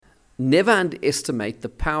never underestimate the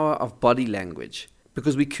power of body language,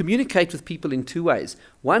 because we communicate with people in two ways.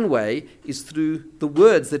 One way is through the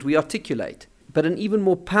words that we articulate. But an even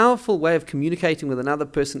more powerful way of communicating with another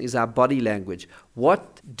person is our body language.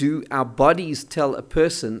 What do our bodies tell a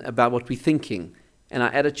person about what we're thinking and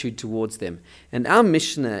our attitude towards them? And our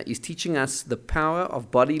Mishnah is teaching us the power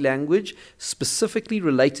of body language specifically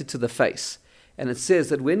related to the face. And it says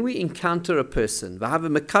that when we encounter a person,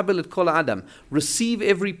 receive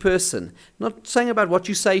every person, not saying about what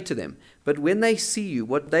you say to them, but when they see you,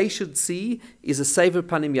 what they should see is a sever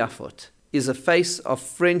panim yafot, is a face of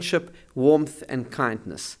friendship, warmth, and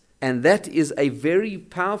kindness. And that is a very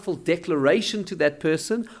powerful declaration to that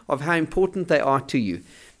person of how important they are to you.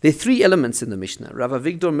 There are three elements in the Mishnah. Rav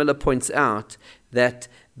Avigdor Miller points out that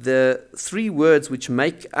the three words which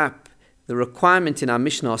make up the requirement in our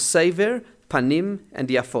Mishnah are sever, panim, and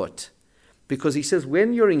yafot. Because he says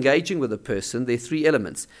when you're engaging with a person, there are three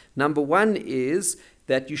elements. Number one is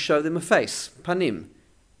that you show them a face, panim.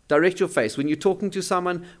 Direct your face. When you're talking to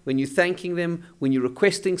someone, when you're thanking them, when you're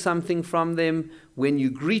requesting something from them, when you're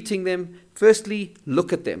greeting them, firstly,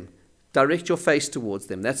 look at them. Direct your face towards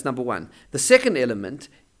them. That's number one. The second element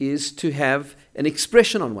is to have an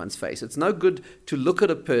expression on one's face. It's no good to look at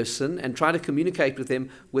a person and try to communicate with them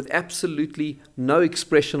with absolutely no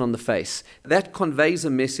expression on the face. That conveys a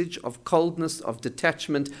message of coldness, of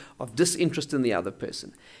detachment, of disinterest in the other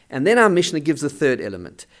person. And then our Mishnah gives the third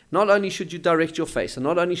element. Not only should you direct your face, and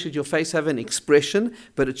not only should your face have an expression,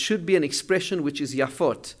 but it should be an expression which is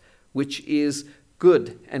yafot, which is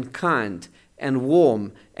good and kind and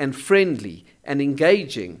warm and friendly and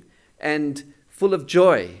engaging and full of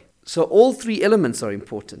joy. So all three elements are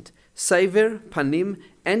important. Sever, panim,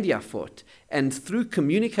 and yafot. And through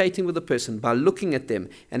communicating with a person, by looking at them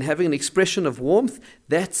and having an expression of warmth,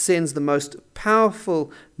 that sends the most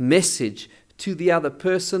powerful message to the other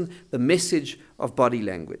person, the message of body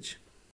language.